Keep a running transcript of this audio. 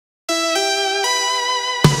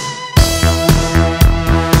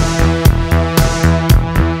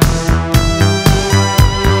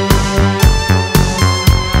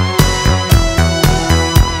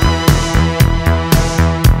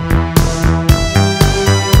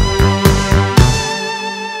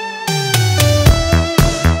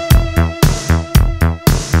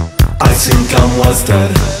was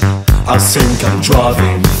dead. I think I'm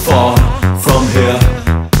driving far from here.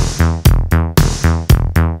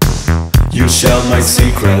 You shared my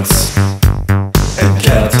secrets and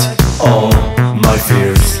kept all my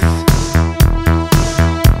fears.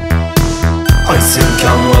 I think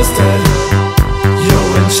I was dead.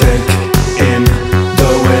 You're a chick in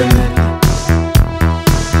the wind.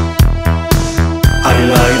 I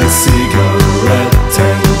light a cigarette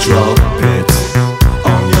and drop it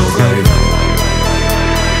on your grave.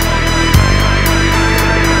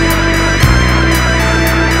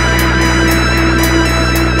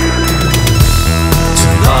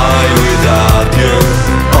 Tonight without you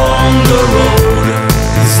on the road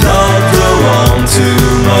is not the one to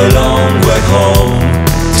my long way home.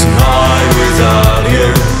 Tonight without you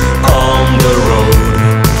on the road,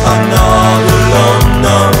 I'm not alone,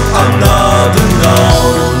 no, I'm not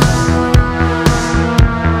alone.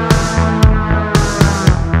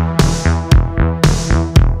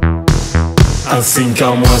 I think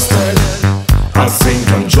I'm was dead. I think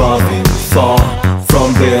I'm driving far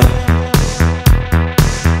from here.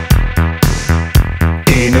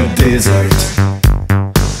 In a desert,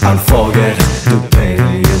 I'll forget the pain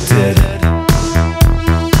you did.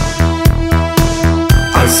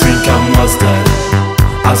 I think I was dead.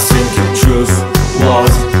 I think your truth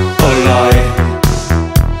was a lie.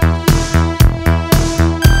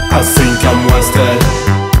 I think I was dead,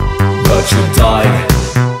 but you died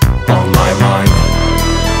on my mind.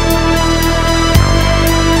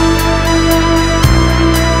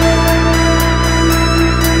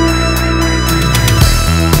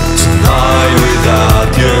 Tonight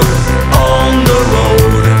without you on the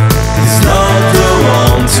road is not the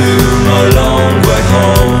one to my long way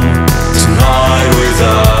home. Tonight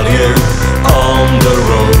without you on the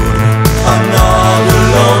road